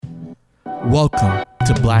Welcome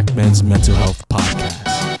to Black Men's Mental Health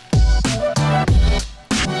Podcast.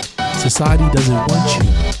 Society doesn't want you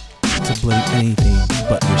to blame anything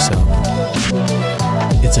but yourself.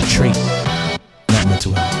 It's a trait, not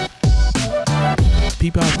mental health.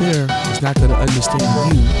 People out there is not going to understand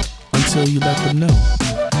you until you let them know.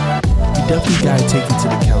 You definitely got to take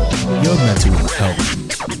into account your mental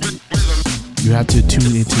health. You have to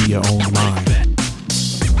tune into your own mind.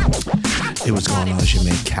 Hey, what's going on? It's your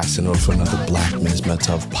man Casanova for another Black Men's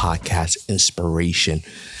Mental Health Podcast inspiration.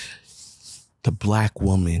 The black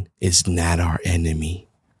woman is not our enemy.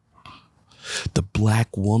 The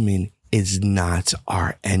black woman is not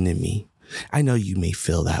our enemy. I know you may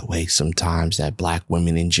feel that way sometimes, that black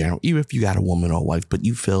women in general, even if you got a woman or wife, but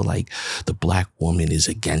you feel like the black woman is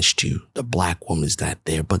against you. The black woman is not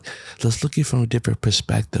there. But let's look at it from a different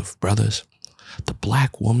perspective, brothers. The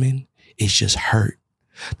black woman is just hurt.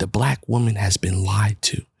 The black woman has been lied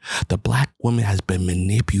to. The black woman has been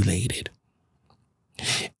manipulated.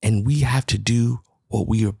 And we have to do what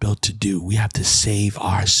we are built to do. We have to save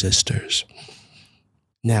our sisters.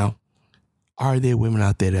 Now, are there women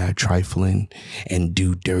out there that are trifling and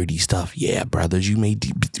do dirty stuff? Yeah, brothers, you may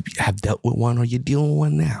have dealt with one or you're dealing with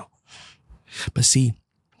one now. But see,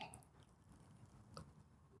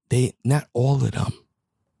 not all of them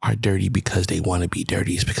are dirty because they want to be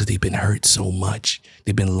dirty. It's because they've been hurt so much.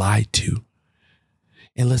 They've been lied to.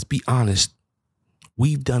 And let's be honest,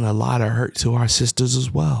 we've done a lot of hurt to our sisters as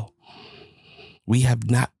well. We have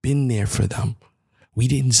not been there for them. We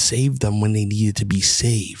didn't save them when they needed to be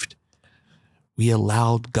saved. We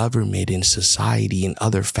allowed government and society and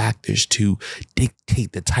other factors to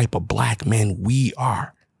dictate the type of black men we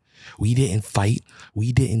are. We didn't fight.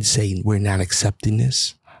 We didn't say we're not accepting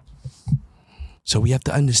this. So we have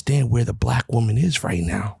to understand where the black woman is right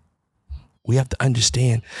now. We have to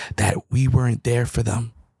understand that we weren't there for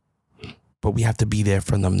them, but we have to be there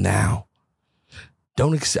for them now.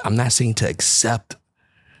 I'm not saying to accept,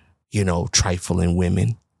 trifling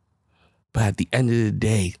women, but at the end of the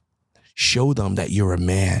day, show them that you're a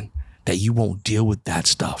man, that you won't deal with that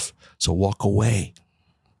stuff. So walk away.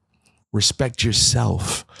 Respect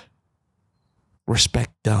yourself.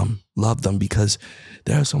 Respect them. Love them, because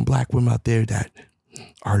there are some black women out there that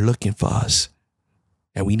are looking for us.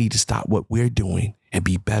 And we need to stop what we're doing and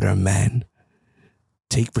be better men.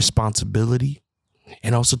 Take responsibility,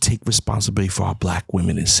 and also take responsibility for our black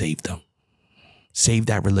women and save them. Save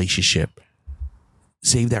that relationship.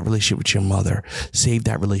 Save that relationship with your mother. Save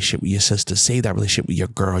that relationship with your sister. Save that relationship with your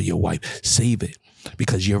girl, your wife. Save it,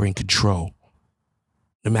 because you're in control.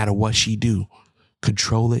 No matter what she do,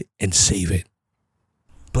 control it and save it.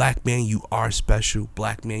 Black man, you are special.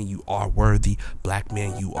 Black man, you are worthy. Black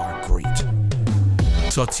man, you are great.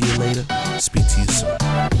 Talk to you later. Speak to you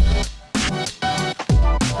soon.